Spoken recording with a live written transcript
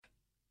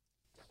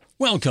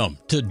Welcome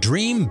to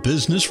Dream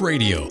Business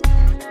Radio,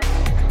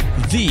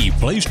 the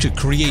place to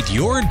create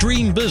your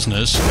dream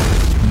business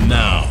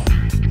now.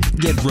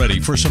 Get ready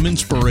for some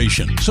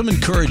inspiration, some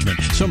encouragement,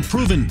 some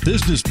proven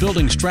business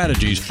building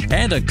strategies,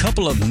 and a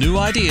couple of new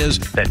ideas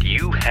that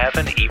you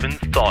haven't even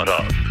thought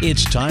of.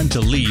 It's time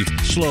to leave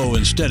slow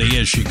and steady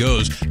as she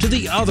goes to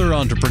the other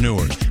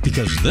entrepreneurs,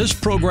 because this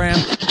program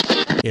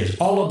is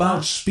all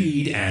about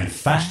speed and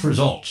fast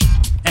results.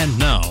 And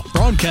now,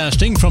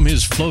 broadcasting from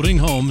his floating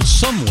home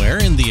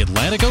somewhere in the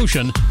Atlantic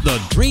Ocean,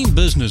 the Dream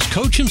Business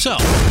Coach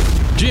himself,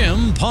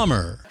 Jim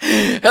Palmer.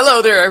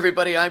 Hello there,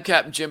 everybody. I'm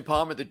Captain Jim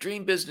Palmer, the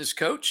Dream Business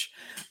Coach.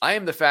 I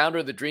am the founder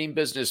of the Dream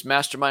Business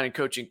Mastermind and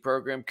Coaching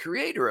Program,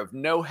 creator of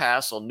No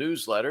Hassle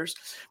newsletters,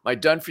 my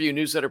done-for-you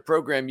newsletter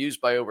program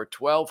used by over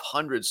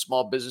 1,200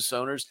 small business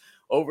owners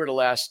over the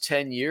last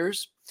 10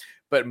 years.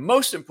 But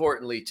most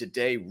importantly,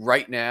 today,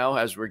 right now,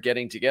 as we're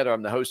getting together,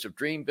 I'm the host of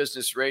Dream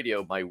Business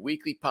Radio, my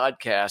weekly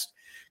podcast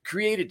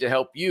created to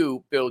help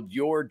you build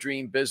your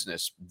dream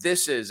business.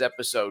 This is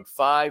episode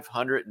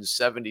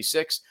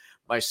 576.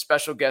 My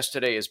special guest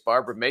today is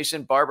Barbara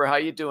Mason. Barbara, how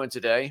you doing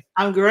today?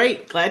 I'm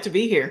great. Glad to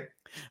be here.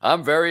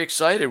 I'm very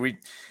excited.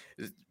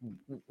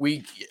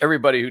 We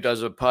everybody who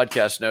does a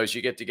podcast knows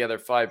you get together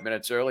 5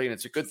 minutes early, and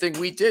it's a good thing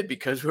we did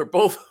because we're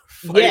both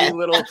fighting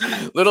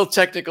little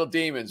technical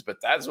demons, but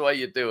that's why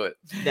you do it.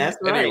 That's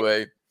right.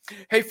 Anyway,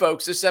 hey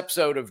folks, this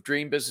episode of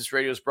Dream Business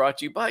Radio is brought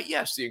to you by,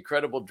 yes, the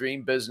incredible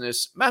Dream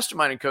Business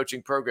Mastermind and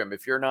Coaching Program.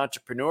 If you're an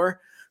entrepreneur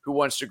who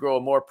wants to grow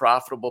a more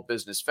profitable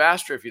business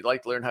faster, if you'd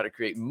like to learn how to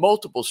create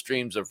multiple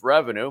streams of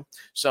revenue,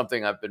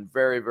 something I've been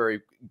very,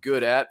 very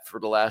good at for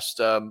the last,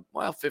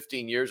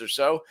 15 years or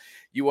so,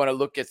 you want to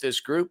look at this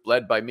group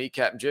led by me,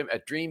 Captain Jim,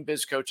 at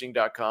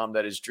dreambizcoaching.com.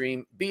 That is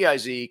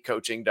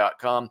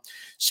dreambizcoaching.com.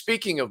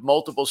 Speaking of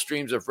multiple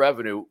streams of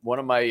revenue, one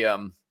of my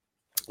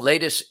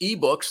latest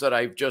ebooks that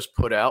I've just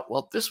put out,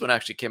 well, this one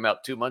actually came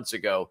out 2 months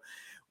ago,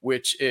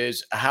 which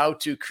is how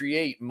to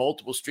create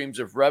multiple streams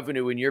of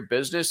revenue in your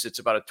business. It's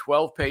about a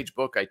 12-page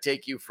book. I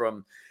take you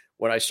from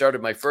when I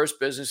started my first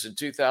business in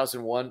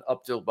 2001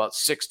 up to about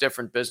 6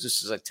 different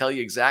businesses. I tell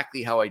you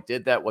exactly how I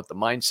did that, what the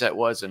mindset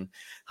was, and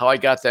how I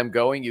got them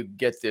going. You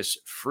get this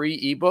free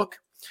ebook.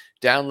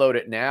 Download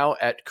it now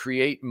at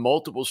Create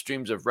Multiple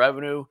Streams of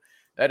Revenue.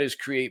 That is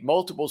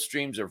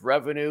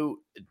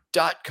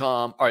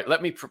createmultiplestreamsofrevenue.com. All right,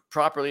 let me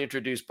properly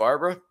introduce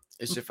Barbara,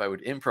 as if I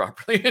would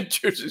improperly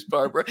introduce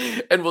Barbara,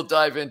 and we'll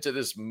dive into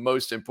this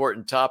most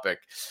important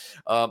topic.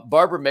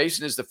 Barbara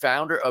Mason is the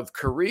founder of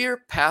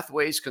Career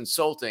Pathways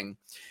Consulting,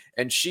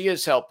 and she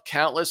has helped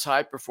countless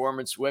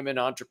high-performance women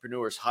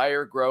entrepreneurs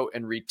hire, grow,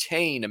 and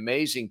retain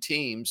amazing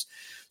teams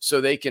so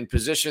they can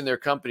position their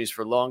companies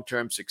for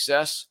long-term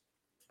success.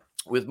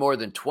 With more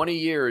than 20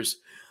 years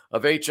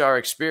of HR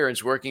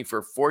experience working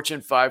for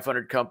Fortune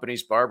 500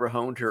 companies, Barbara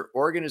honed her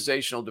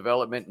organizational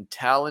development and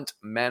talent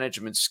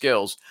management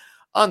skills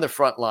on the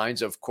front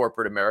lines of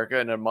corporate America.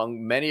 And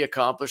among many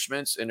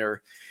accomplishments in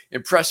her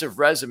impressive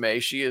resume,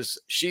 she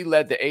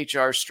led the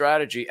HR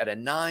strategy at a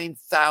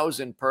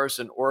 9,000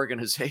 person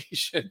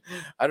organization.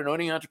 I don't know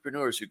any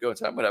entrepreneurs who go,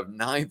 I'm going to have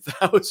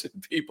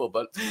 9,000 people,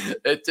 but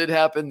it did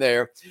happen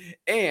there.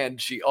 And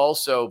she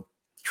also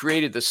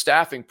created the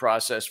staffing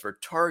process for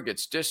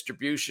Target's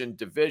distribution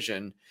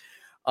division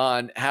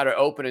on how to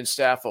open and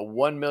staff a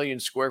 1 million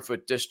square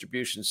foot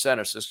distribution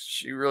center. So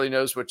she really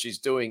knows what she's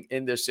doing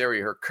in this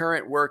area. Her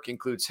current work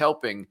includes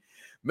helping $1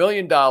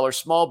 million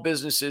small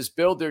businesses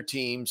build their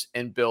teams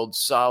and build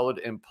solid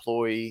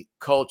employee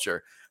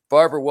culture.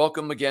 Barbara,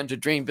 welcome again to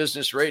Dream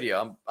Business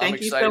Radio. I'm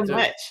excited. Thank you so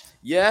much.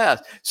 Yeah.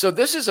 So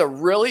this is a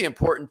really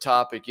important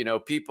topic. You know,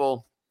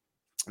 people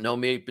know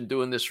me, I've been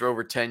doing this for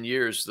over 10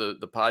 years, the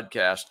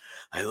podcast.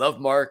 I love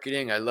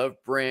marketing. I love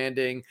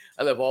branding.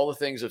 I love all the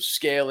things of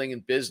scaling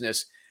and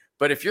business.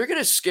 But if you're going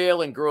to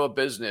scale and grow a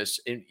business,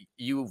 and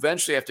you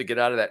eventually have to get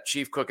out of that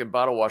chief cook and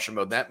bottle washer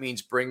mode, that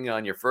means bringing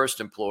on your first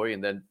employee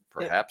and then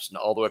perhaps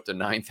all the way up to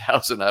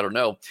 9,000. I don't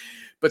know.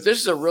 But this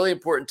is a really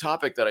important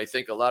topic that I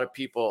think a lot of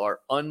people are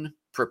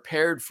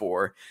unprepared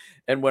for.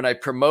 And when I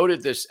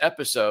promoted this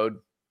episode,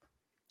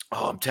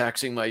 I'm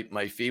taxing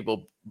my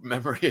feeble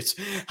memory. It's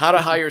how to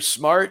hire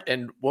smart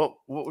and what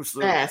was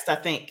the fast, I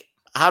think.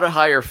 How to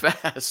hire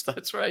fast.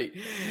 That's right.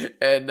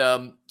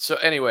 And so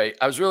anyway,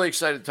 I was really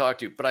excited to talk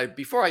to you. But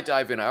before I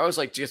dive in, I always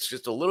like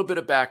just a little bit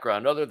of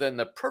background other than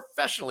the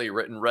professionally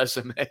written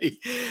resume.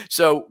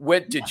 So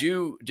when did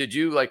you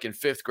like in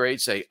 5th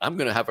grade say, I'm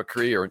going to have a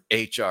career in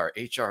HR?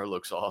 HR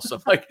looks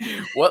awesome. Like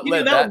what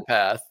led that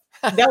path?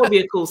 That would be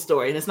a cool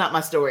story, and it's not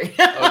my story.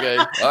 Okay,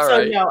 all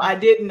right. So no, I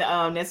didn't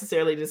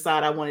necessarily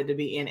decide I wanted to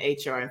be in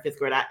HR in 5th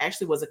grade. I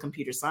actually was a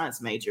computer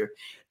science major.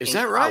 Is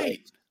that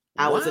right?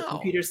 I was a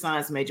computer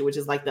science major, which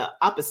is like the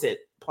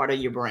opposite part of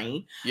your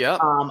brain. Yeah.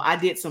 I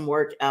did some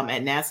work at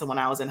NASA when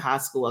I was in high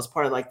school as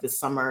part of like the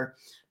summer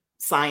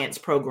science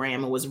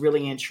program and was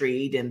really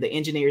intrigued. And the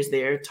engineers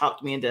there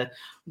talked me into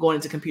going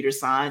into computer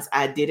science.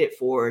 I did it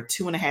for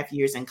 2.5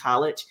 years in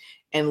college.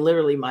 And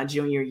literally my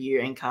junior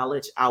year in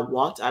college, I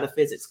walked out of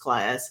physics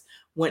class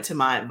went to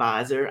my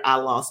advisor. I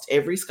lost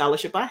every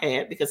scholarship I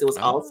had because it was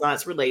all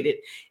science related,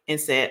 and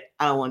said,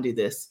 I don't want to do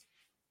this.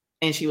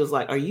 And she was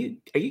like, are you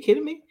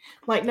kidding me?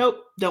 I'm like,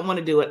 nope, don't want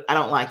to do it. I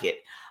don't like it.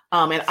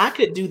 And I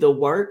could do the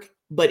work,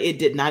 but it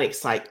did not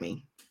excite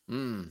me.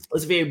 It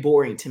was very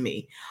boring to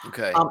me.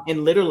 Okay.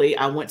 And literally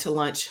I went to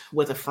lunch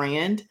with a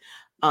friend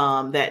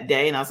that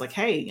day, and I was like,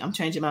 hey, I'm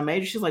changing my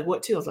major. She's like,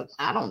 what to? I was like,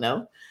 I don't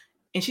know.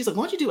 And she's like,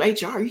 why don't you do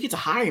HR? You get to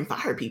hire and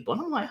fire people.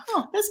 And I'm like,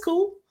 that's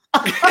cool.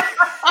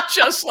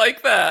 Just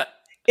like that.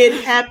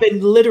 It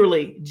happened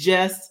literally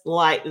just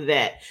like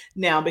that.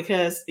 Now,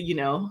 because,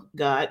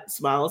 God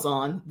smiles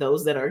on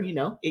those that are,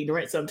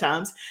 ignorant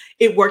sometimes,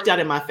 it worked out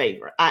in my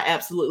favor. I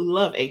absolutely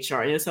love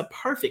HR, and it's a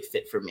perfect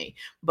fit for me.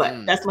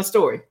 But that's my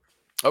story.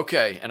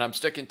 Okay. And I'm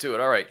sticking to it.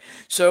 All right.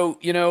 So,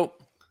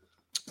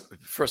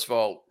 first of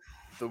all,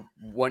 the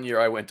 1 year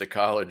I went to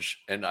college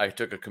and I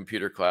took a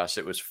computer class,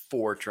 it was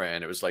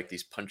Fortran. It was like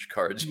these punch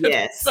cards.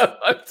 Yes.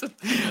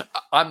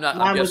 I'm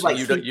guessing like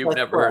you've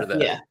never heard of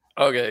that. Yeah.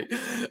 Okay.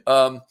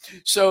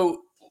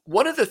 So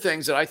one of the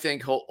things that I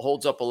think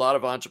holds up a lot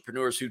of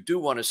entrepreneurs who do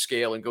want to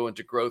scale and go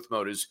into growth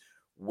mode is,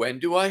 when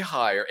do I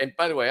hire? And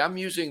by the way, I'm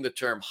using the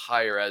term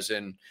hire as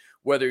in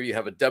whether you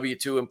have a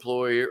W-2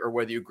 employee or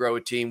whether you grow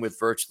a team with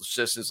virtual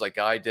assistants like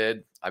I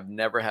did. I've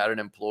never had an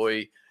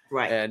employee.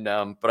 Right. And,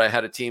 but I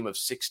had a team of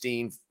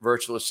 16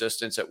 virtual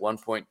assistants at one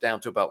point, down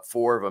to about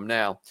 4 of them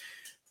now.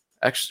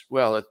 Actually,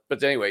 well,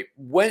 but anyway,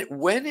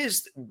 when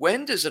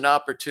does an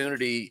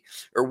opportunity,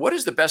 or what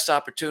is the best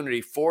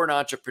opportunity for an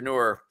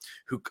entrepreneur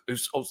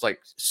who's like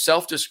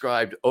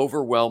self-described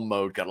overwhelmed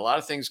mode, got a lot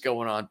of things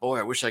going on? Boy,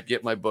 I wish I could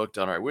get my book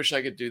done, or I wish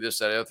I could do this,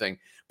 that, other thing,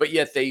 but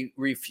yet they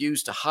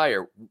refuse to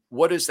hire.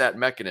 What is that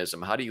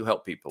mechanism? How do you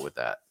help people with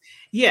that?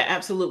 Yeah,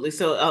 absolutely.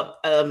 So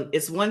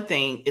it's one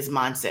thing is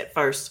mindset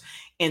first,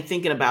 and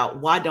thinking about,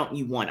 why don't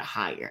you want to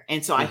hire?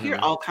 And so I hear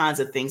all kinds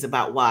of things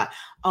about why.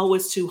 Oh,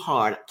 it's too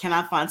hard. Can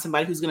I find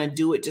somebody who's going to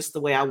do it just the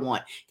way I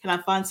want? Can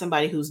I find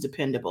somebody who's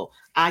dependable?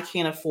 I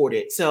can't afford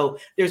it. So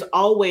there's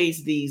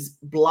always these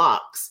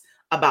blocks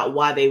about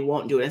why they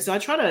won't do it. And so I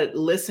try to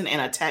listen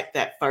and attack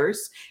that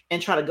first, and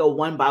try to go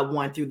one by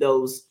one through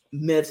those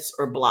myths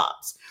or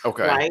blocks.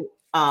 Okay. Right.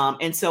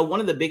 And so one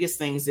of the biggest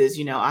things is,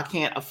 I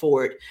can't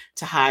afford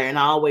to hire. And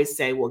I always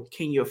say, well,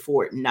 can you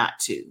afford not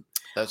to?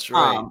 That's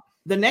right.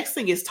 The next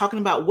thing is talking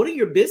about, what are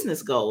your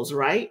business goals,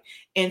 right?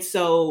 And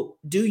so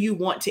do you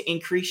want to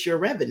increase your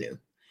revenue?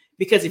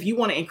 Because if you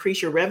want to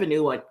increase your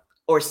revenue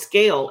or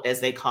scale,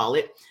 as they call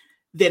it,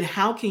 then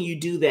how can you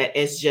do that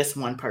as just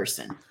one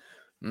person?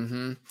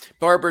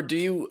 Barbara, do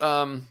you,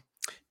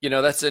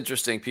 that's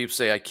interesting. People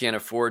say I can't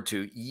afford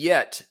to,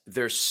 yet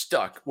they're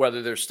stuck,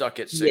 whether they're stuck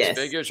at six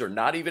figures or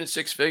not even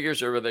 6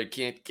 figures, or whether they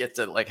can't get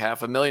to like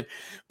 $500,000,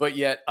 but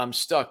yet I'm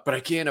stuck, but I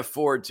can't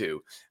afford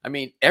to. I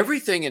mean,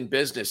 everything in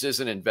business is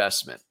an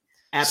investment.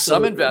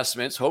 Absolutely. Some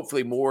investments,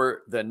 hopefully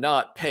more than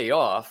not, pay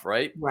off,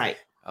 right? Right.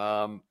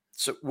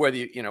 So whether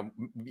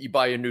you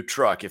buy a new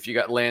truck, if you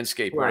got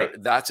landscape, right,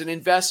 that's an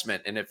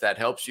investment. And if that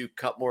helps you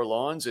cut more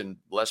lawns and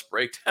less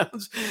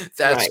breakdowns,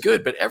 that's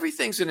good. But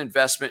everything's an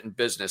investment in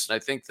business. And I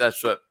think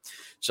that's what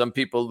some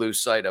people lose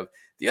sight of.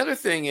 The other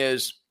thing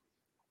is,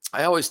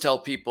 I always tell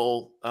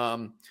people,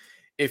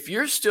 if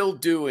you're still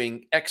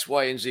doing X,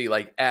 Y, and Z,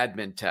 like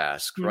admin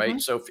tasks, right?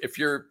 So if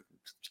you're,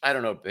 I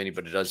don't know if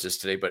anybody does this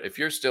today, but if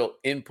you're still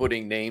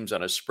inputting names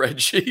on a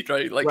spreadsheet,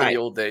 right, like in the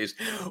old days,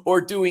 or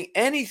doing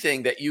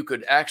anything that you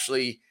could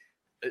actually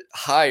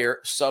hire,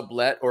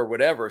 sublet, or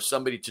whatever,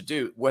 somebody to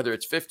do, whether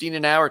it's $15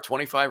 an hour,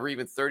 25, or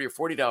even $30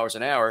 or $40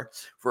 an hour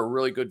for a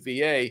really good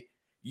VA,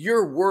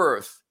 you're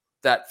worth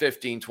that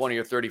 $15, $20,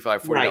 or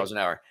 $35, $40 an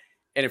hour.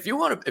 And if you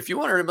want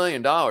 $1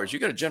 million, you're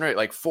going to generate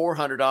like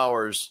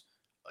 $400,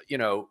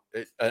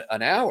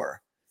 an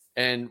hour.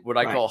 And what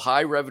I call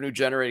high revenue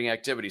generating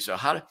activity. So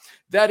I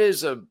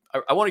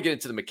want to get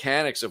into the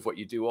mechanics of what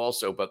you do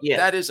also, but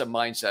that is a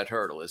mindset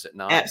hurdle, is it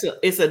not?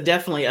 Absolutely. It's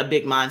definitely a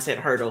big mindset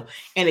hurdle.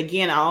 And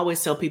again, I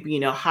always tell people,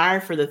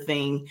 hire for the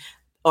thing,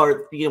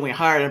 or, when you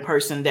hire a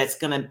person that's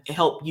going to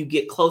help you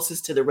get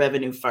closest to the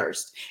revenue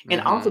first.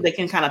 And also they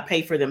can kind of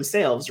pay for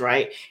themselves.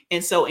 Right.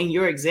 And so in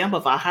your example,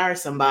 if I hire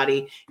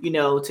somebody,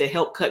 to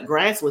help cut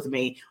grass with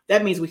me,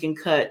 that means we can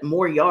cut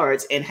more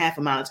yards in half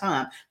amount of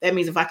time. That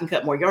means if I can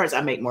cut more yards,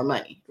 I make more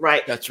money.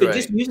 Right. That's so right.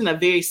 Just using a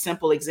very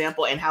simple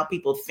example and how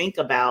people think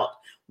about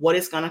what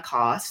it's going to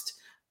cost.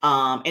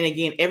 And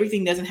again,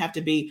 everything doesn't have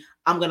to be,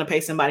 I'm going to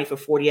pay somebody for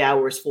 40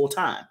 hours full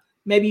time.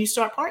 Maybe you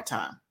start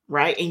part-time,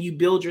 right? And you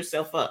build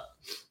yourself up.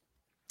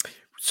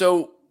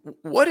 So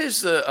what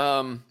is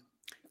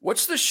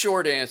what's the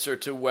short answer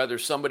to whether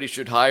somebody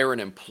should hire an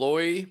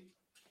employee,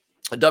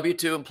 a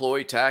W-2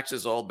 employee,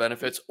 taxes, all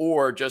benefits,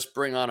 or just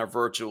bring on a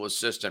virtual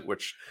assistant,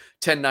 which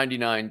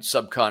 1099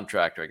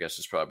 subcontractor, I guess,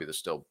 is probably the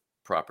still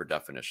proper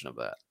definition of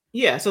that?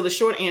 Yeah. So the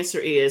short answer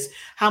is,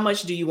 how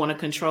much do you want to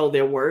control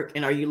their work?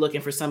 And are you looking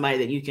for somebody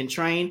that you can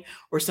train,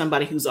 or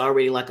somebody who's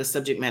already like a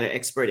subject matter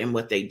expert in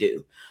what they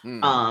do?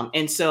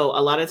 And so a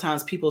lot of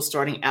times people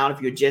starting out,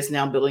 if you're just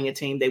now building a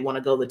team, they want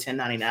to go the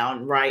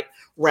 1099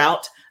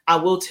 route. I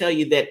will tell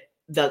you that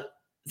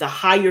the the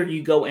higher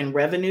you go in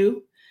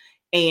revenue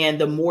and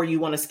the more you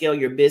want to scale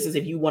your business,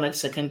 if you want it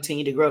to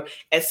continue to grow,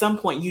 at some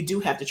point you do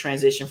have to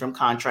transition from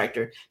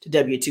contractor to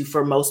W-2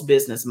 for most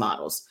business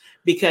models,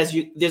 because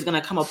there's going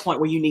to come a point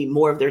where you need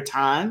more of their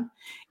time,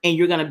 and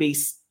you're going to be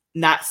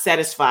not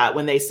satisfied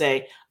when they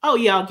say, oh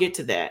yeah, I'll get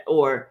to that.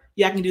 Or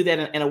yeah, I can do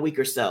that in a week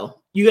or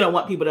so. You're going to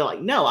want people to like,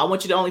 no, I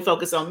want you to only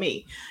focus on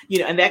me,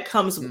 and that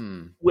comes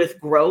with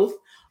growth.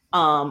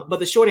 But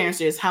the short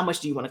answer is, how much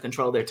do you want to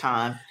control their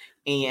time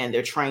and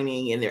their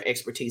training and their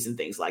expertise and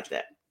things like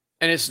that?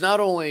 And it's not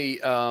only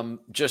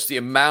just the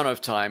amount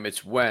of time,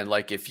 it's when.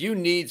 Like, if you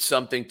need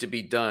something to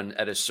be done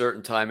at a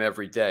certain time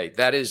every day,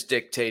 that is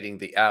dictating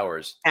the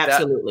hours.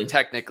 Absolutely. That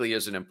technically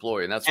is an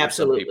employee. And that's where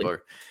some people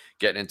are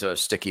getting into a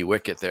sticky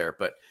wicket there.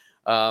 But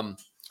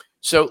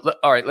so,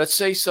 all right, let's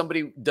say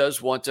somebody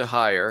does want to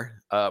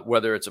hire,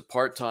 whether it's a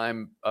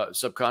part-time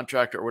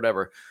subcontractor or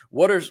whatever.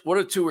 What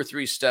are 2 or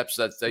 3 steps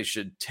that they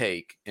should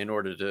take in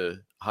order to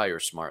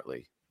hire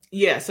smartly?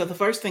 Yeah. So the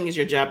first thing is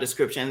your job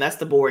description. That's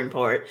the boring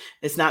part.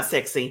 It's not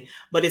sexy,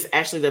 but it's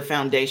actually the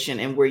foundation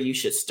and where you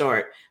should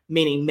start,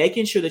 meaning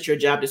making sure that your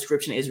job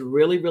description is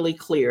really, really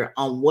clear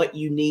on what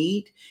you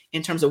need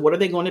in terms of what are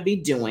they going to be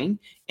doing.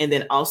 And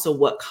then also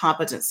what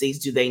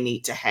competencies do they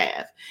need to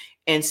have.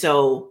 And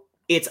so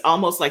it's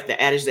almost like the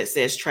adage that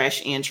says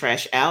trash in,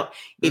 trash out.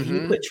 If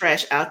you put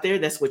trash out there,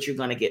 that's what you're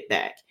going to get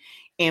back.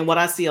 And what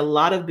I see a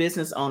lot of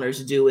business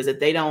owners do is that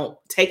they don't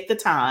take the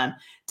time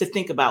to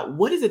think about,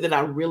 what is it that I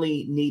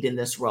really need in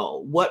this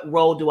role? What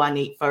role do I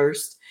need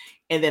first?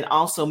 And then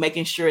also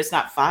making sure it's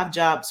not 5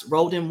 jobs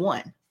rolled in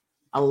one.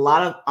 A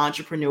lot of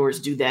entrepreneurs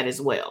do that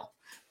as well.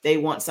 They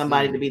want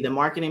somebody to be the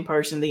marketing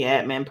person, the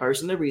admin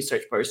person, the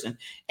research person,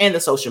 and the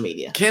social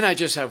media. Can I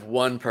just have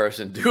one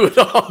person do it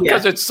all?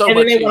 Because it's so much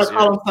easier. And then they want to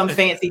call them some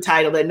fancy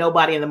title that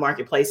nobody in the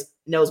marketplace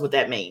knows what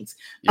that means.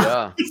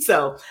 Yeah.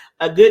 So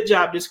a good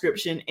job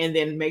description, and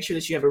then make sure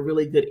that you have a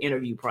really good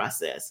interview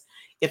process.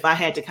 If I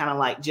had to kind of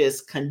like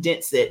just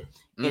condense it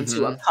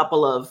into a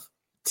couple of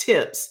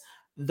tips,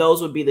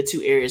 those would be the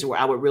 2 areas where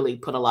I would really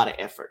put a lot of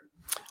effort.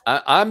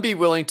 I'd be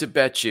willing to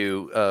bet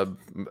you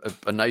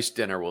a nice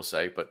dinner, we'll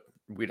say, but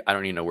I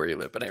don't even know where you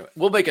live, but anyway,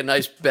 we'll make a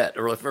nice bet,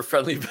 or a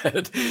friendly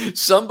bet.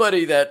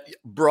 Somebody that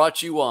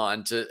brought you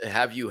on to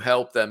have you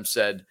help them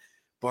said,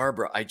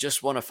 Barbara, I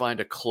just want to find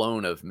a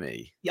clone of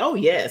me. Oh,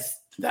 yes.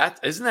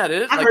 Isn't that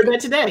it? I heard that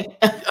today.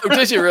 Oh,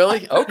 did you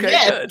really?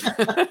 Okay,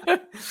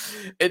 good.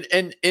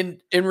 and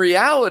in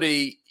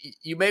reality,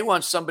 you may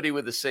want somebody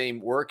with the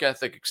same work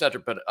ethic, et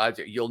cetera, but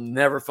you'll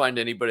never find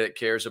anybody that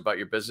cares about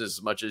your business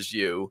as much as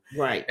you.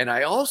 Right. And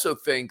I also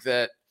think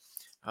that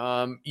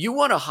you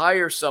want to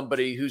hire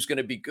somebody who's going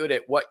to be good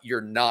at what you're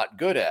not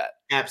good at.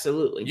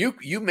 Absolutely.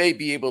 You may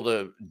be able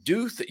to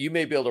you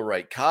may be able to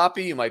write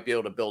copy. You might be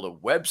able to build a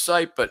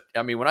website. But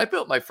I mean, when I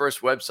built my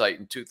first website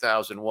in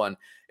 2001,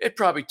 it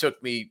probably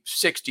took me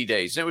 60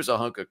 days. It was a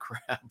hunk of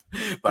crap,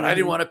 but I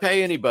didn't want to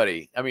pay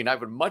anybody. I mean, I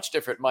have a much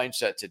different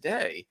mindset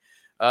today.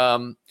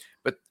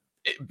 But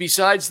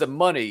besides the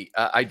money,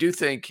 I do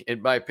think,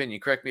 in my opinion,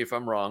 correct me if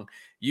I'm wrong,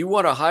 you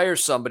want to hire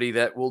somebody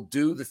that will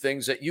do the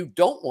things that you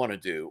don't want to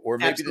do, or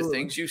maybe the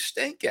things you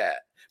stink at.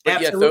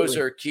 But yet those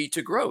are key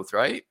to growth,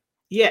 right?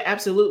 Yeah,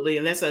 absolutely.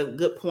 And that's a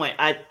good point.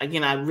 I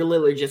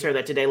really just heard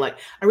that today. Like,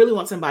 I really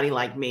want somebody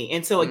like me.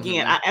 And so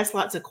again, I ask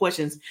lots of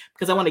questions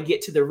because I want to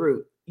get to the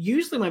root.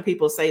 Usually when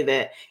people say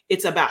that,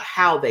 it's about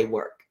how they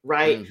work,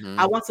 right?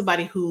 I want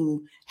somebody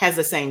who has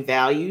the same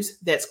values,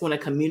 that's going to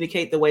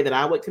communicate the way that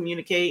I would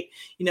communicate,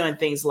 and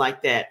things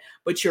like that.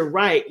 But you're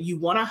right. You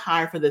want to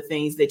hire for the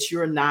things that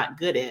you're not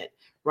good at,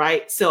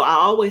 right? So I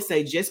always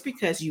say, just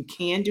because you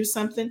can do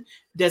something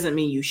doesn't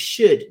mean you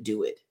should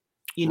do it,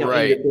 in your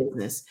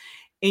business.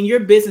 In your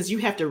business, you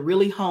have to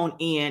really hone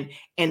in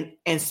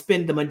and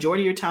spend the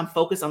majority of your time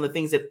focused on the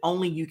things that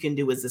only you can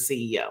do as the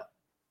CEO.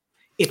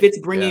 If it's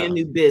bringing in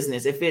new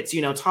business, if it's,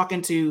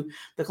 talking to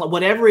the club,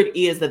 whatever it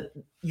is, that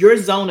your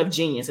zone of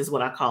genius is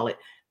what I call it.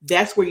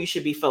 That's where you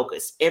should be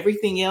focused.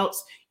 Everything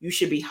else you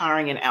should be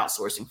hiring and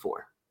outsourcing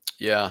for.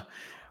 Yeah.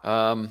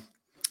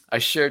 I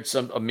shared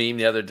a meme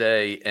the other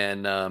day,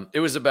 and it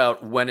was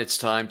about when it's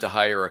time to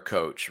hire a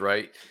coach,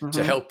 right?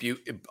 To help you.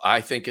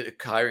 I think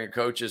hiring a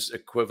coach is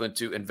equivalent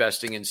to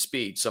investing in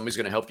speed. Somebody's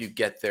going to help you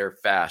get there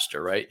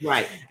faster, right?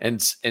 Right.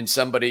 And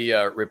somebody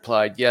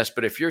replied, yes,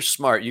 but if you're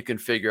smart, you can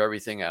figure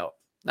everything out.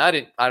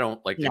 I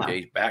don't like to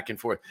engage back and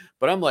forth,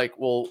 but I'm like,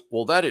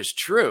 well, that is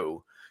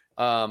true.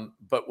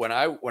 But when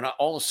I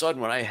all of a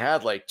sudden, when I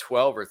had like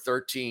 12 or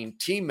 13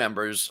 team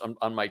members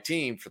on my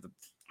team for the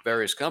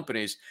various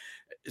companies,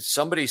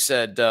 somebody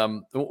said,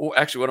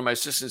 actually, one of my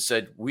assistants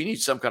said, we need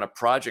some kind of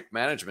project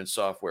management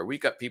software. We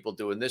got people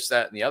doing this,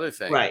 that, and the other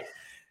thing. Right.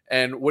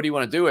 And what do you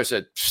want to do? I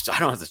said, I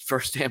don't have the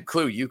first damn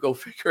clue. You go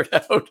figure it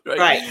out.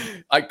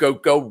 Right. I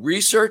go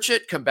research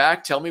it, come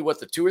back, tell me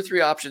what the 2 or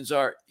 3 options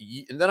are.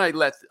 And then I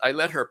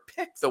let her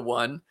pick the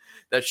one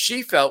that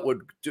she felt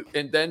would do.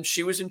 And then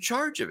she was in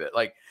charge of it.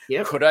 Like,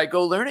 could I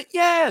go learn it?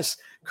 Yes.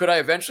 Could I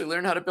eventually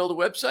learn how to build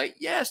a website?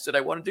 Yes. Did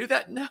I want to do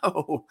that?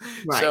 No.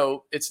 Right.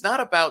 So it's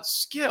not about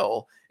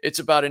skill. it's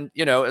about,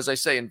 as I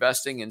say,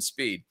 investing in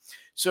speed.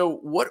 So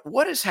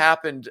what has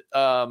happened?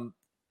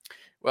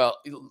 Well,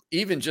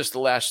 even just the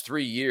last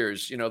 3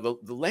 years, the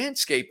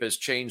landscape has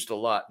changed a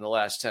lot in the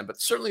last 10, but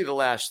certainly the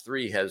last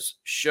 3 has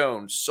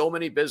shown so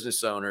many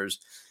business owners,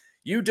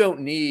 you don't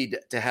need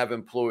to have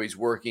employees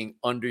working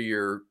under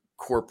your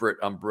corporate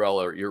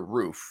umbrella or your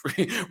roof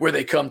where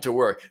they come to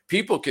work.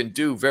 People can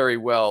do very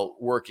well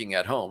working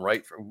at home,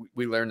 right?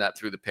 We learned that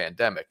through the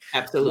pandemic.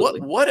 Absolutely.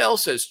 What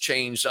else has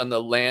changed on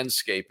the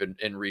landscape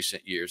in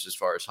recent years as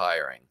far as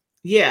hiring?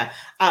 Yeah.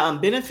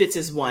 Benefits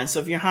is one. So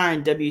if you're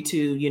hiring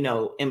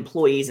W-2,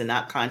 employees and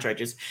not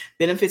contractors,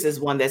 benefits is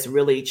one that's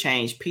really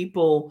changed.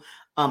 People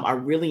are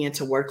really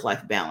into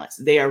work-life balance.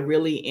 They are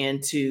really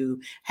into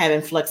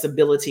having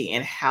flexibility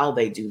in how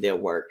they do their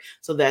work.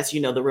 So that's,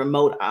 the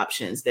remote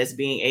options, that's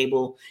being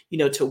able,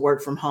 to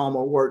work from home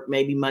or work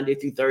maybe Monday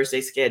through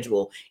Thursday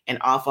schedule and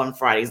off on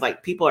Fridays.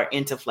 Like, people are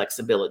into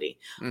flexibility.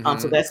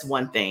 So that's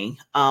one thing.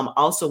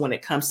 Also, when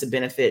it comes to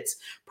benefits,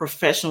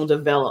 professional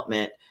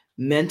development,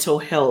 mental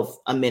health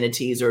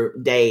amenities or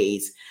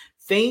days,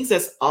 things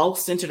that's all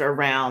centered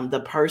around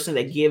the person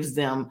that gives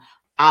them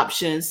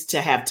options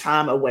to have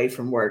time away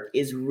from work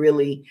is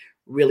really,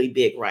 really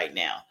big right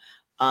now.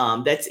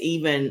 That's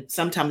even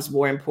sometimes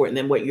more important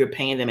than what you're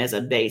paying them as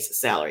a base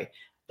salary.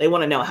 They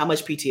want to know, how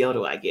much PTO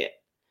do I get?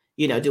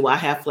 Do I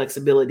have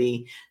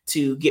flexibility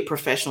to get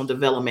professional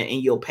development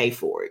and you'll pay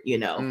for it,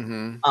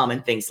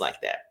 and things like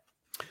that.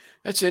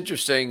 That's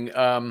interesting.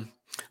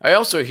 I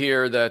also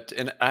hear that,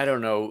 and I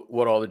don't know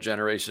what all the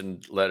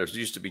generation letters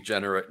used to be,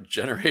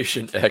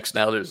 Generation X.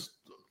 Now there's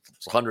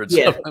hundreds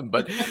of them,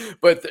 but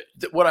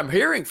what I'm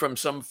hearing from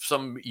some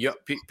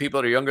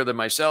people that are younger than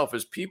myself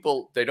is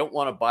they don't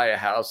want to buy a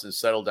house and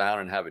settle down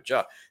and have a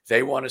job.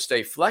 They want to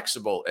stay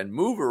flexible and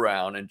move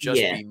around and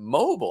just be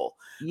mobile.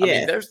 I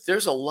mean,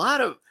 there's a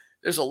lot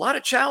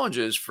of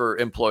challenges for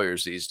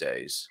employers these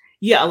days.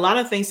 Yeah, a lot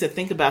of things to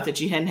think about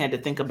that you hadn't had to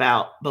think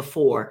about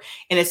before.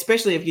 And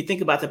especially if you think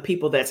about the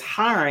people that's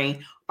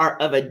hiring are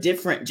of a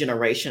different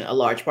generation, a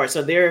large part.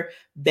 So they're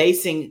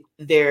basing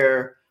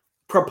their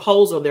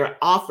proposal, their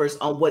offers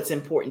on what's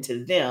important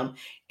to them.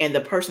 And the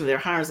person they're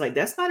hiring is like,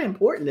 that's not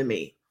important to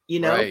me.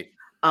 Right.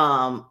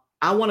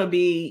 I want to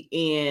be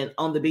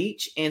on the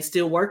beach and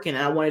still working.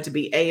 And I want it to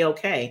be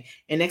A-okay.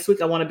 And next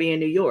week I want to be in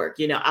New York.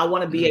 I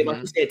want to be able,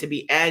 like you said, to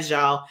be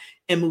agile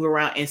and move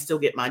around and still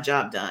get my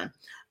job done.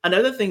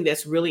 Another thing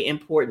that's really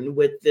important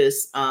with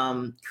this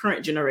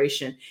current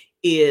generation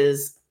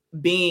is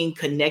being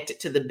connected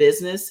to the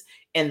business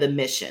and the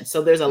mission.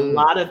 So there's a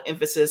lot of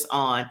emphasis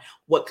on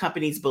what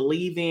companies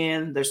believe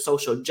in, their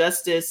social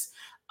justice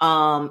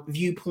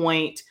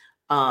viewpoint.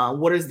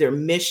 What is their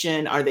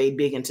mission? Are they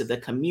big into the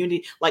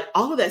community? Like,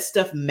 all of that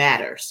stuff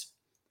matters.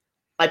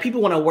 Like,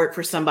 people want to work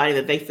for somebody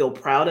that they feel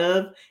proud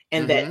of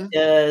and that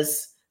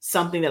does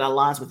something that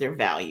aligns with their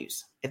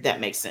values, if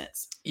that makes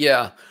sense.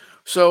 Yeah.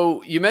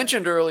 So you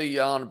mentioned early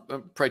on,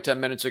 probably 10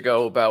 minutes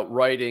ago, about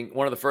writing.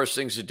 One of the first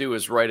things to do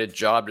is write a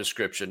job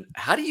description.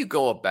 How do you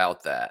go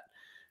about that?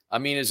 I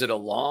mean, is it a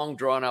long,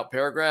 drawn out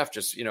paragraph?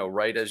 Just,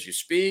 write as you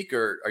speak,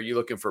 or are you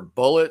looking for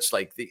bullets?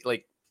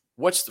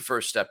 What's the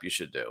first step you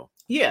should do?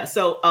 Yeah.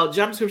 So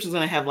job description is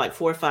going to have like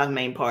 4 or 5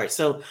 main parts.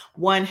 So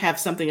one, have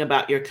something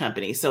about your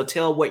company. So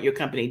tell what your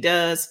company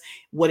does,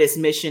 what its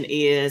mission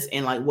is,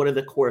 and like, what are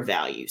the core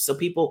values? So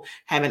people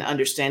have an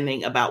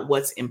understanding about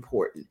what's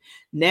important.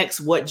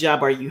 Next, what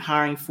job are you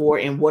hiring for,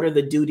 and what are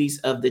the duties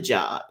of the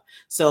job?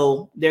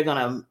 So they're going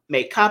to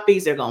make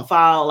copies, they're going to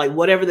file, like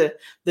whatever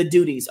the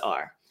duties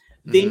are.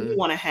 Then you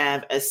want to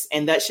have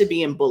and that should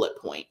be in bullet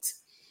points.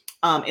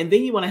 And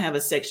then you want to have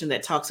a section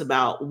that talks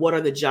about what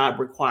are the job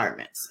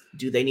requirements.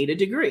 Do they need a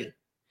degree?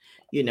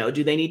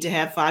 Do they need to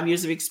have 5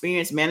 years of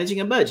experience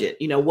managing a budget?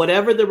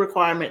 Whatever the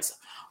requirements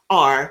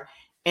are.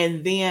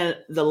 And then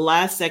the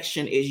last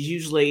section is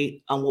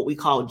usually on what we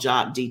call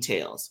job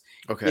details.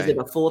 Okay. Is it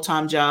a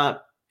full-time job?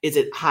 Is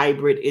it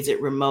hybrid? Is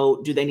it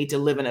remote? Do they need to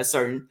live in a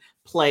certain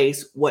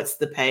place? What's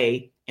the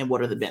pay? And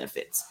what are the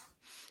benefits?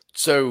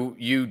 So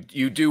you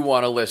do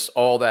want to list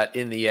all that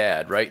in the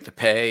ad, right? The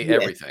pay,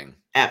 everything.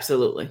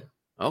 Absolutely.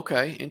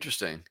 Okay,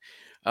 interesting.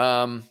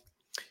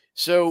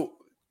 So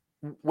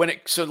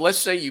let's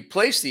say you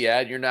place the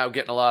ad, you're now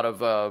getting a lot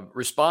of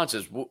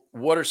responses.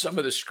 What are some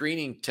of the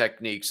screening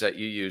techniques that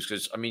you use?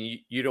 Because I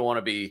mean, you don't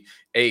want to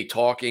be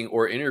talking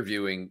or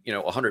interviewing,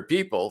 100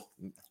 people.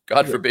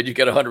 God forbid you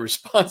get 100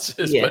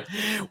 responses. Yeah. But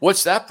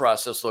what's that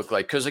process look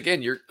like? Because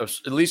again, you're, at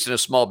least in a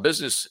small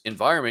business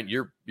environment,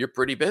 you're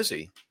pretty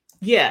busy.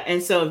 Yeah.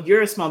 And so if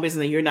you're a small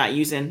business and you're not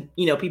using,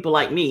 people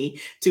like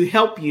me to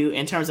help you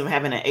in terms of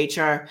having an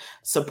HR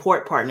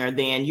support partner,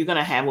 then you're going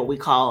to have what we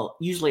call,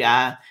 usually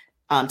I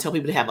tell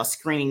people to have a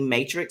screening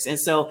matrix. And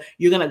so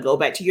you're going to go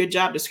back to your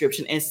job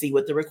description and see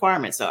what the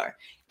requirements are.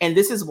 And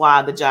this is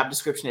why the job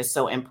description is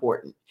so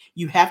important.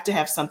 You have to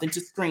have something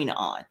to screen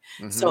on.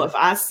 Mm-hmm. So if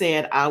I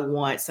said I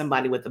want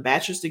somebody with a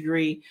bachelor's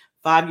degree,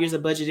 5 years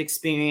of budget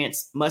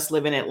experience, must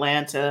live in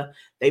Atlanta,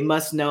 they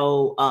must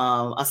know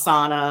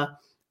Asana,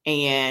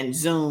 and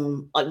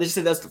Zoom, like let's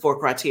say that's the 4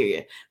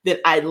 criteria, then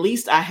at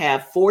least I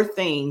have 4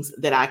 things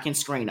that I can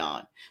screen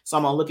on. So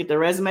I'm going to look at the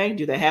resume.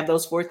 Do they have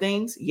those 4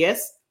 things?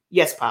 Yes.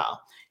 Yes,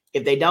 pile.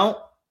 If they don't,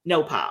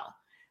 no pile.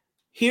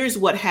 Here's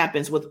what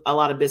happens with a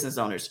lot of business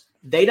owners.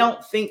 They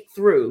don't think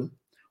through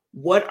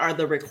what are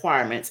the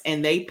requirements,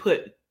 and they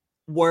put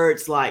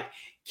words like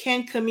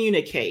can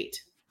communicate,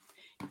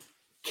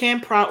 can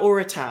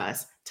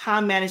prioritize,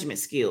 time management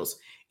skills.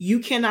 You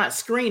cannot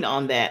screen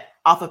on that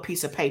off a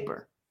piece of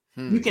paper.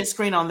 You can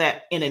screen on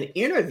that in an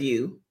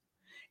interview.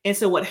 And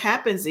so what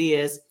happens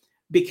is,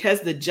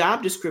 because the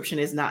job description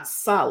is not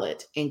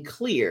solid and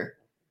clear,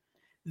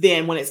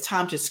 then when it's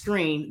time to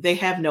screen, they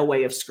have no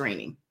way of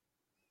screening.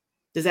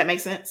 Does that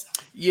make sense?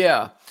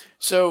 Yeah.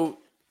 So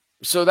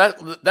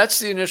that's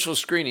the initial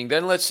screening.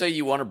 Then let's say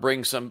you want to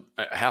bring some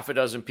half a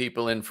dozen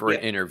people in for an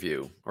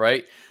interview,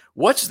 right?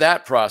 What's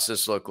that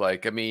process look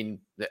like? I mean,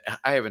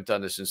 I haven't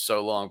done this in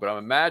so long, but I'm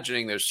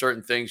imagining there's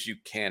certain things you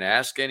can't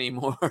ask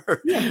anymore,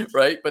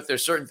 right? But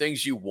there's certain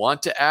things you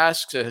want to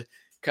ask to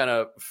kind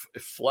of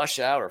flush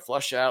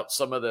out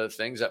some of the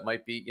things that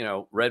might be,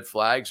 red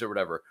flags or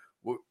whatever.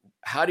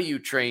 How do you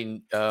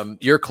train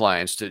your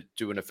clients to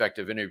do an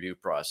effective interview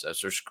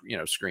process or,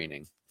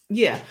 screening?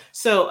 Yeah.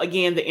 So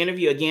again, the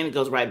interview, it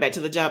goes right back to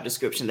the job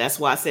description. That's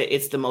why I said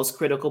it's the most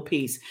critical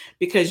piece,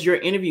 because your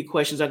interview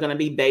questions are going to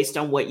be based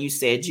on what you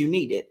said you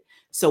needed.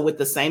 So with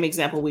the same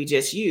example we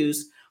just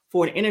used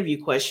for an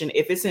interview question,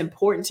 if it's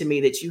important to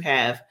me that you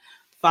have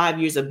 5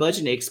 years of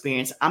budgeting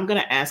experience, I'm going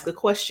to ask a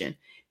question.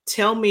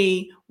 Tell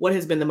me what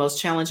has been the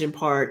most challenging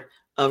part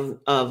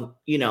of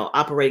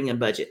operating a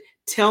budget.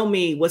 Tell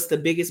me what's the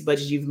biggest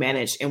budget you've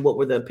managed and what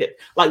were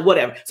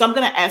whatever. So I'm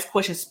going to ask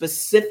questions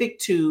specific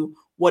to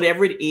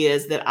whatever it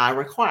is that I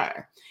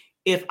require.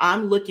 If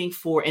I'm looking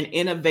for an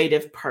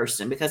innovative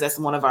person, because that's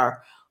one of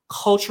our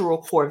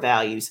cultural core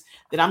values,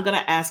 then I'm going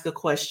to ask a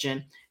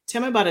question.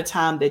 Tell me about a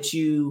time that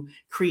you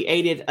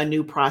created a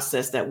new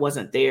process that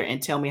wasn't there,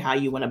 and tell me how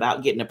you went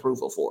about getting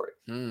approval for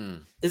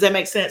it. Does that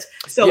make sense?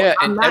 So yeah,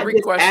 I'm not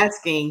just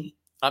asking.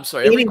 I'm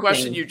sorry. Every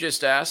question you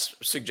just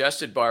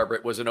suggested, Barbara,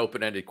 was an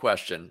open-ended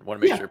question. I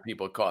want to make sure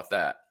people caught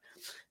that.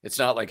 It's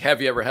not like,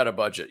 have you ever had a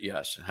budget?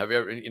 Yes. Have you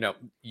ever,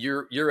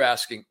 you're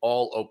asking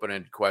all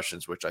open-ended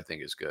questions, which I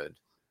think is good.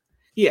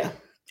 Yeah.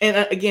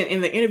 And again, in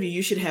the interview,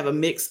 you should have a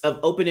mix of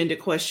open-ended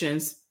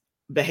questions,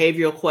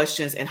 behavioral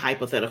questions, and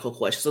hypothetical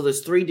questions. So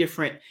there's 3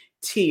 different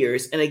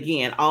tiers. And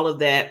again, all of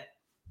that,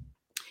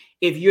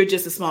 if you're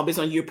just a small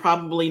business owner, you're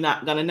probably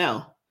not going to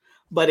know.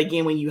 But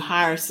again, when you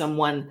hire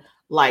someone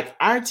like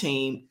our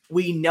team,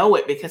 we know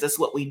it because that's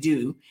what we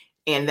do.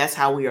 And that's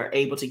how we are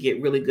able to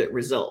get really good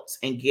results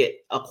and get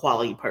a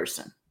quality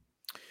person.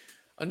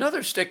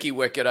 Another sticky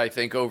wicket, I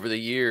think, over the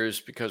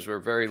years, because we're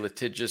a very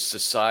litigious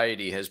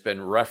society, has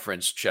been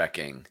reference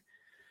checking.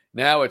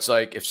 Now it's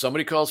like, if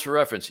somebody calls for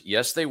reference,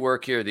 yes, they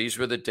work here. These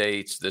were the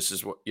dates. This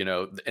is what,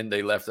 and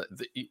they left.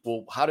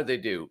 Well, how did they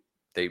do?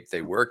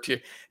 They worked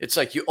here. It's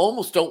like, you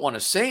almost don't want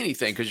to say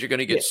anything because you're going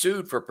to get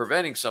sued for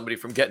preventing somebody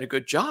from getting a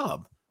good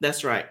job.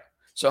 That's right.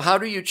 So how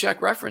do you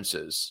check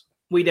references?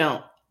 We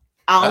don't.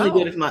 I only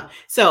do it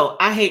so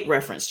I hate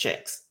reference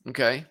checks.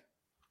 Okay.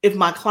 If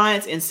my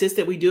clients insist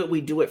that we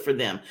do it for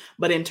them.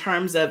 But in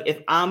terms of if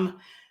I'm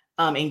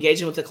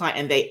engaging with the client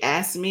and they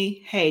ask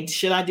me, hey,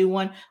 should I do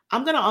one?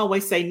 I'm going to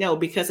always say no,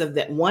 because of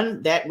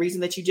that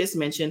reason that you just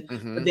mentioned.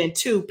 But then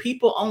 2,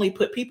 people only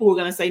put people who are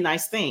going to say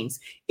nice things.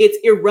 It's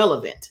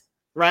irrelevant,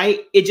 right?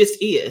 It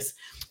just is.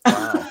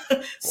 Wow.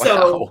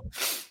 So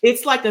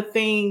it's like a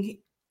thing.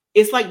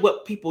 It's like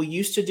what people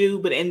used to do.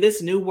 But in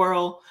this new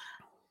world,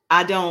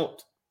 I don't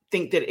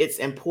think that it's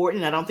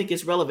important. I don't think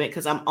it's relevant,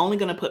 because I'm only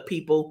going to put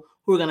people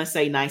who are going to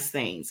say nice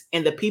things.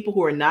 And the people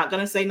who are not going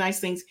to say nice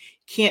things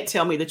can't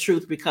tell me the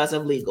truth because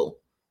of legal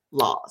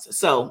laws.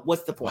 So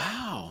what's the point?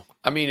 Wow.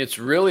 I mean,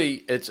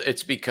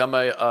 it's become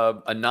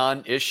a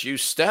non-issue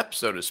step,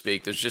 so to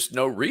speak. There's just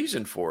no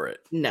reason for it.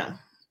 No,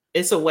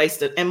 it's a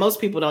waste of, and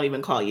most people don't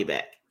even call you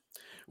back.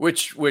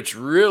 Which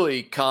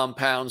really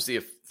compounds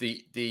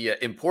the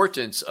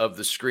importance of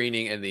the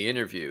screening and the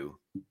interview.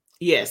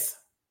 Yes.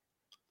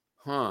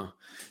 Huh.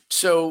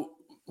 So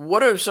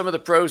what are some of the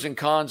pros and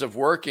cons of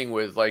working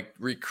with like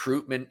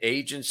recruitment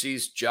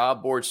agencies,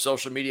 job boards,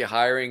 social media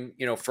hiring,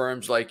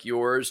 firms like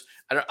yours?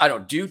 I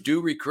don't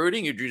do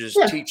recruiting, or do you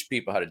just teach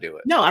people how to do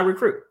it? No, I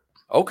recruit.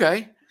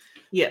 Okay.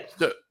 Yeah.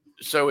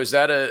 So is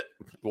that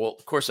well,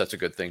 of course that's a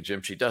good thing,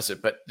 Jim. She does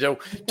it, but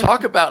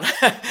talk about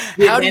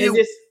the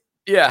advantages.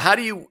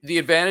 The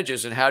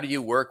advantages, and how do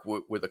you work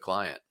with a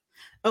client?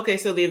 Okay.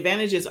 So the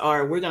advantages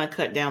are, we're going to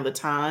cut down the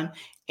time,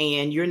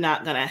 and you're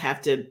not going to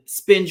have to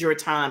spend your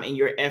time and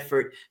your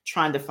effort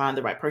trying to find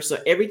the right person.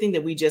 So everything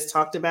that we just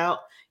talked about,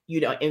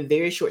 in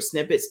very short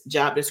snippets,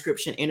 job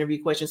description,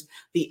 interview questions,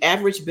 the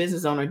average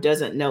business owner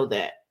doesn't know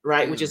that,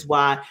 right? Which is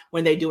why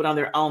when they do it on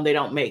their own, they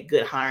don't make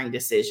good hiring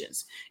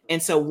decisions.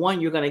 And so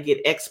you're going to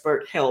get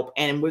expert help,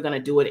 and we're going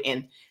to do it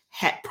in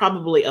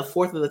probably a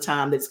fourth of the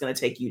time that's going to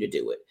take you to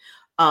do it.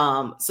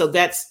 So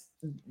that's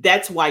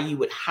that's why you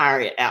would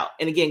hire it out.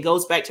 And again,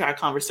 goes back to our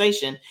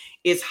conversation,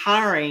 is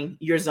hiring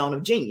your zone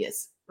of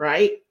genius,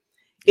 right?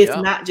 It's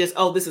not just,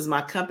 oh, this is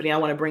my company, I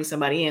want to bring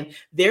somebody in.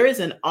 There is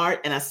an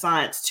art and a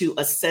science to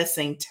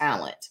assessing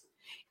talent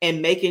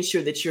and making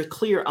sure that you're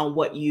clear on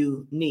what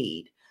you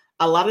need.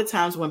 A lot of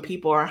times when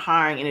people are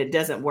hiring and it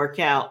doesn't work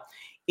out,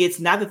 it's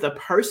not that the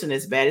person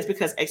is bad, it's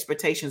because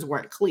expectations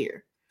weren't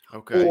clear.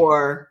 Okay.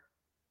 Or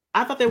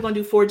I thought they were going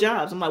to do 4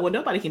 jobs. I'm like, well,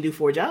 nobody can do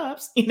 4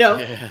 jobs,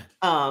 Yeah.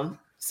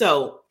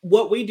 So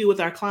what we do with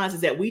our clients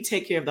is that we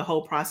take care of the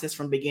whole process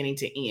from beginning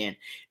to end.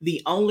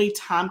 The only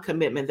time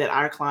commitment that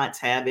our clients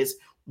have is,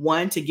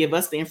 one, to give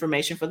us the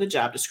information for the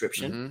job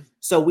description. Mm-hmm.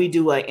 So we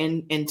do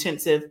an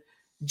intensive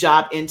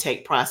job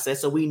intake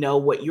process, so we know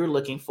what you're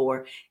looking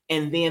for.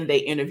 And then they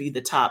interview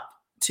the top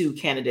 2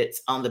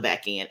 candidates on the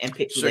back end and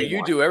pick who So they you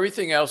want. do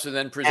everything else and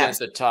then present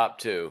the top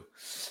 2.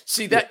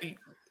 See that.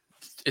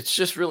 It's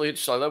just really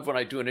interesting. I love when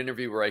I do an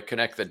interview where I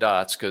connect the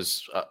dots,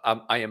 because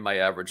I am my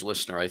average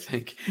listener, I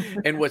think.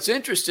 And what's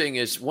interesting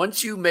is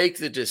once you make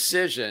the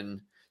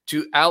decision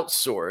to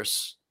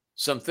outsource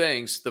some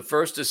things, the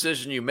first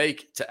decision you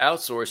make to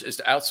outsource is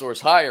to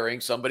outsource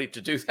hiring somebody to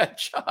do that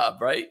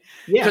job, right?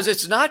 Yeah. Because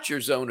it's not your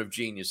zone of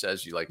genius,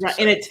 as you like to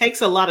say. And it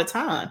takes a lot of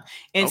time.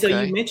 And so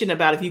you mentioned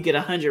about if you get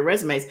 100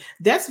 resumes,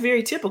 that's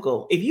very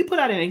typical. If you put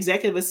out an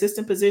executive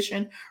assistant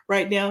position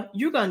right now,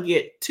 you're going to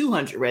get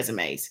 200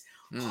 resumes.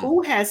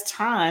 Who has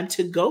time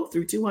to go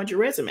through 200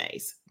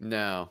 resumes?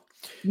 No.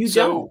 You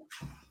don't.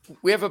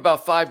 We have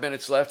about 5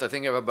 minutes left. I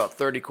think I have about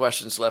 30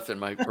 questions left in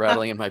my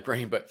rattling in my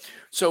brain. But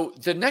so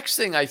the next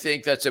thing I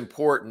think that's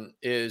important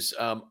is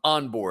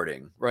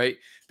onboarding, right?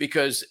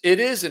 Because it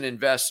is an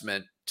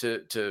investment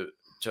to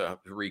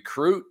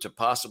recruit, to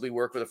possibly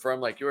work with a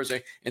firm like yours,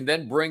 and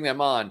then bring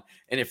them on.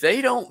 And if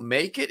they don't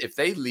make it, if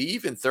they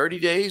leave in 30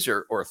 days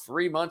or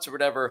 3 months or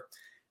whatever,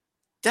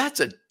 that's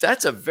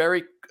a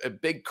very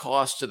big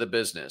cost to the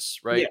business,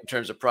 right? Yeah. In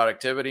terms of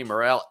productivity,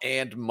 morale,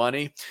 and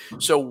money.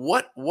 So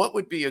what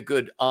would be a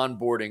good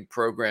onboarding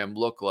program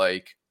look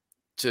like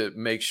to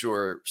make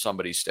sure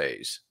somebody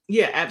stays?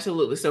 Yeah,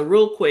 absolutely. So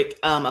real quick,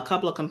 a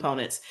couple of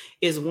components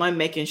is, one,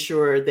 making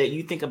sure that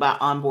you think about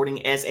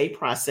onboarding as a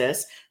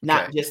process,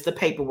 not just the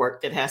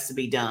paperwork that has to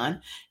be done.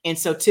 And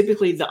so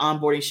typically the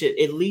onboarding should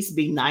at least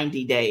be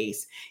 90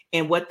 days.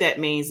 And what that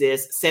means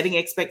is setting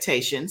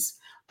expectations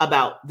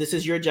about, this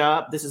is your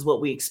job, this is what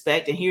we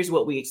expect, and here's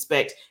what we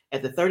expect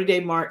at the 30-day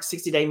mark,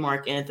 60-day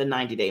mark, and at the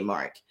 90-day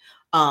mark.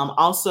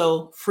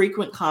 Also,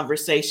 frequent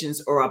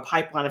conversations or a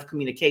pipeline of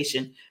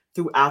communication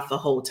throughout the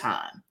whole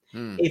time.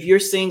 If you're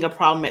seeing a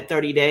problem at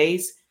 30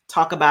 days,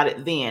 talk about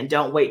it then.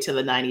 Don't wait till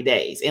the 90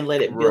 days and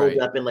let it build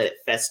up and let it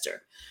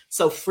fester.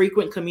 So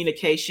frequent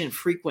communication,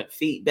 frequent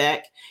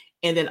feedback,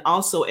 and then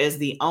also as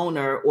the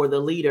owner or the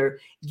leader,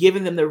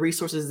 giving them the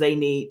resources they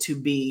need to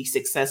be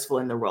successful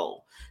in the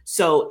role.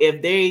 So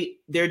if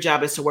their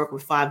job is to work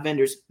with 5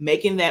 vendors,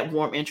 making that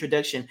warm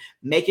introduction,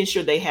 making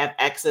sure they have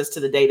access to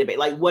the database,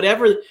 like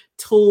whatever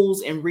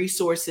tools and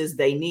resources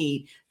they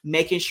need,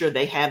 making sure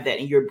they have that,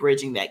 and you're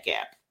bridging that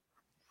gap.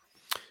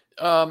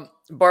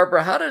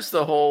 Barbara, how does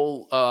the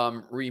whole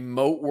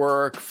remote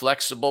work,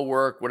 flexible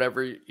work,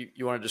 whatever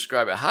you want to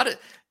describe it,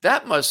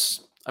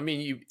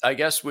 I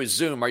guess with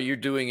Zoom, are you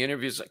doing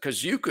interviews?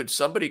 Because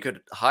somebody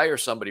could hire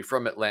somebody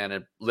from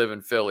Atlanta, live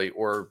in Philly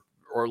or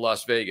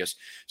Las Vegas.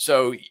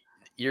 So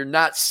you're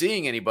not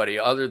seeing anybody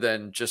other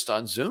than just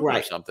on Zoom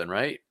or something,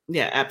 right?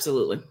 Yeah,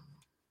 absolutely.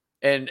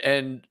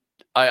 And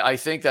I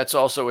think that's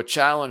also a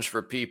challenge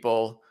for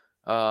people.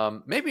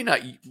 Maybe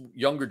not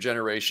younger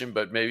generation,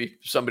 but maybe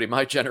somebody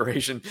my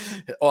generation.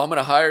 Oh, I'm going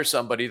to hire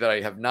somebody that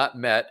I have not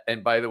met.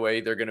 And by the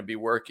way, they're going to be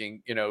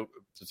working,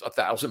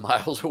 1,000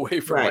 miles away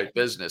from my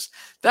business.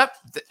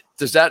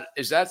 Is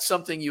that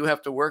something you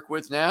have to work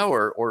with now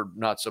or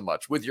not so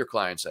much with your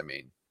clients? I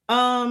mean,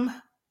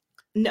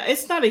 no,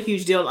 it's not a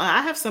huge deal.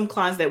 I have some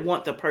clients that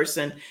want the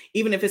person,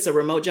 even if it's a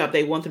remote job,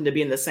 they want them to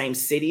be in the same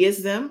city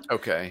as them.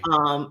 Okay.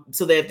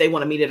 So that if they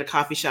want to meet at a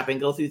coffee shop and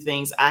go through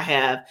things,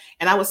 and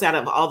I would say out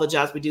of all the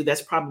jobs we do,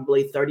 that's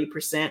probably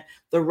 30%.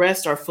 The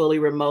rest are fully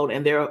remote,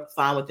 and they're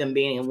fine with them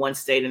being in one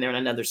state and they're in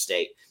another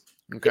state.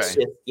 Okay. It's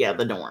just,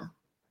 the norm.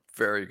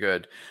 Very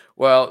good.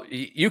 Well,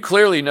 you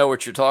clearly know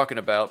what you're talking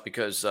about,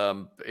 because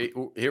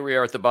here we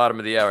are at the bottom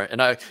of the hour,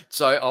 and I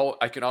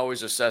can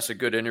always assess a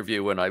good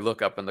interview when I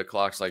look up in the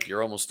clocks like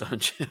you're almost done,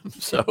 Jim.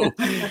 So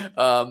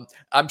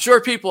I'm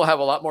sure people have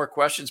a lot more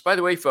questions. By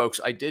the way,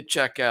 folks, I did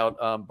check out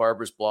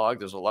Barbara's blog.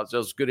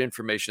 There's good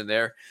information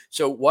there.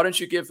 So why don't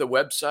you give the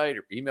website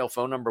or email,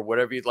 phone number,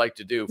 whatever you'd like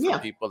to do for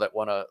people that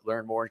want to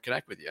learn more and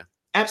connect with you.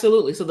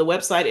 Absolutely. So the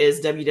website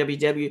is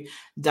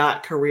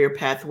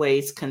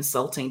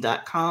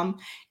www.careerpathwaysconsulting.com.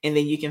 And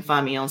then you can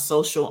find me on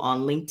social,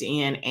 on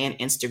LinkedIn and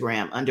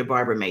Instagram under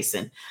Barbara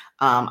Mason.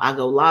 I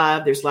go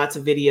live. There's lots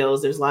of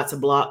videos. There's lots of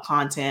blog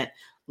content,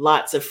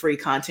 lots of free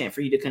content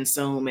for you to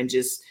consume and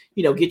just,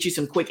 get you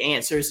some quick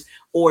answers.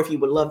 Or if you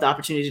would love the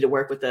opportunity to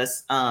work with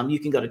us, you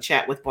can go to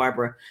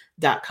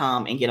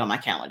chatwithbarbara.com and get on my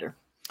calendar.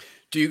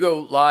 Do you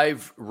go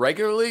live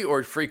regularly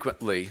or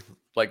frequently?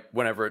 like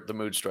whenever the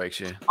mood strikes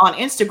you? On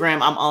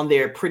Instagram, I'm on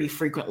there pretty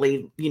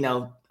frequently,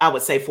 I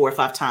would say 4 or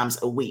 5 times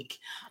a week.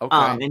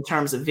 Okay. In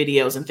terms of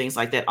videos and things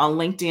like that. On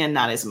LinkedIn,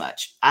 not as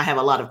much. I have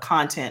a lot of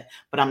content,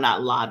 but I'm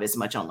not live as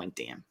much on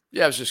LinkedIn.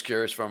 Yeah, I was just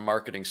curious from a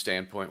marketing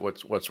standpoint,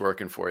 what's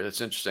working for you.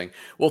 That's interesting.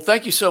 Well,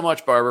 thank you so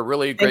much, Barbara.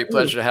 Really a great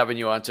pleasure to having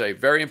you on today.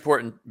 Very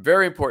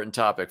important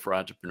topic for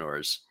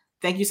entrepreneurs.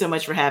 Thank you so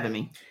much for having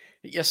me.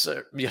 Yes,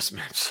 sir. Yes,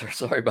 ma'am, sir.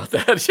 Sorry about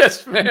that.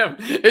 Yes, ma'am.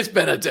 It's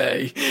been a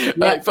day.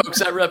 All right, folks,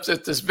 that wraps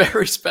up this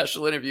very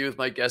special interview with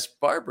my guest,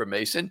 Barbara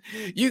Mason.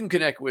 You can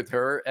connect with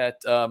her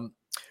at say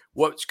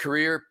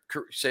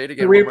it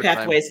again.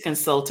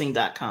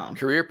 CareerPathwaysConsulting.com.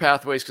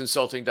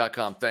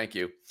 CareerPathwaysConsulting.com. Thank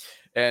you.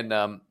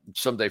 And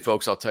someday,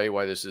 folks, I'll tell you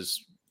why this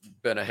has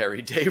been a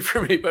hairy day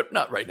for me, but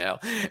not right now.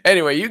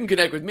 Anyway, you can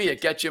connect with me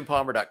at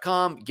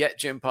getjimpalmer.com,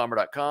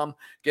 getjimpalmer.com.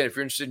 Again, if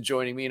you're interested in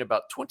joining me and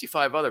about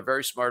 25 other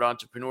very smart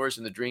entrepreneurs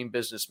in the Dream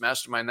Business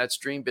Mastermind, that's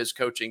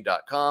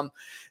dreambizcoaching.com.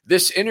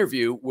 This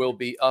interview will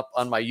be up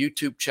on my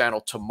YouTube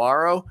channel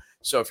tomorrow.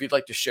 So if you'd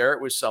like to share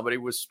it with somebody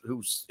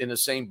who's in the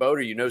same boat,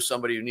 or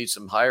somebody who needs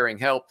some hiring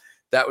help,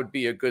 that would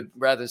be a good,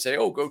 rather than say,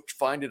 go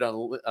find it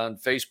on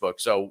Facebook.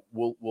 So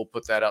we'll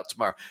put that out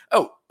tomorrow.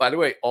 Oh, by the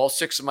way, all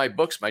 6 of my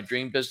books, my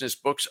Dream Business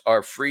books,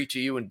 are free to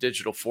you in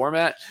digital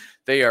format.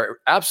 They are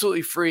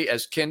absolutely free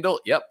as Kindle.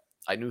 Yep,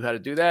 I knew how to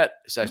do that.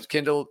 It's as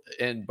Kindle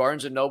and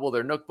Barnes & Noble.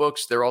 They're Nook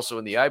books. They're also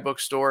in the iBook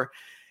store.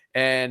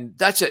 And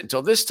that's it.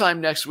 Until this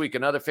time next week,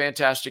 another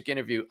fantastic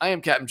interview. I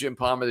am Captain Jim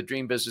Palmer, the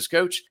Dream Business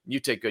Coach.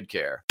 You take good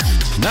care.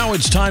 Now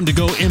it's time to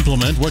go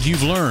implement what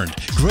you've learned.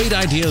 Great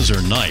ideas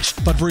are nice,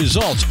 but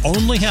results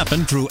only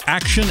happen through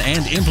action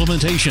and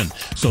implementation.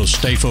 So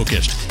stay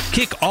focused.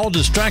 Kick all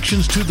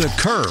distractions to the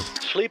curb.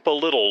 Sleep a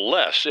little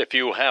less if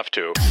you have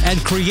to.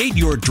 And create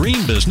your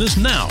dream business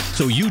now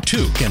so you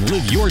too can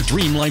live your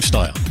dream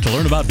lifestyle. To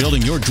learn about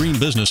building your dream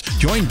business,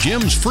 join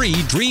Jim's free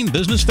Dream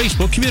Business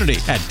Facebook community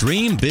at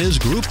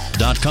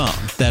dreambizgroup.com.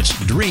 That's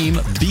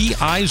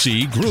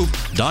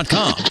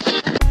dreambizgroup.com.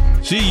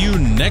 See you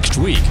next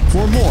week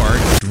for more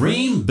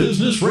Dream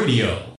Business Radio.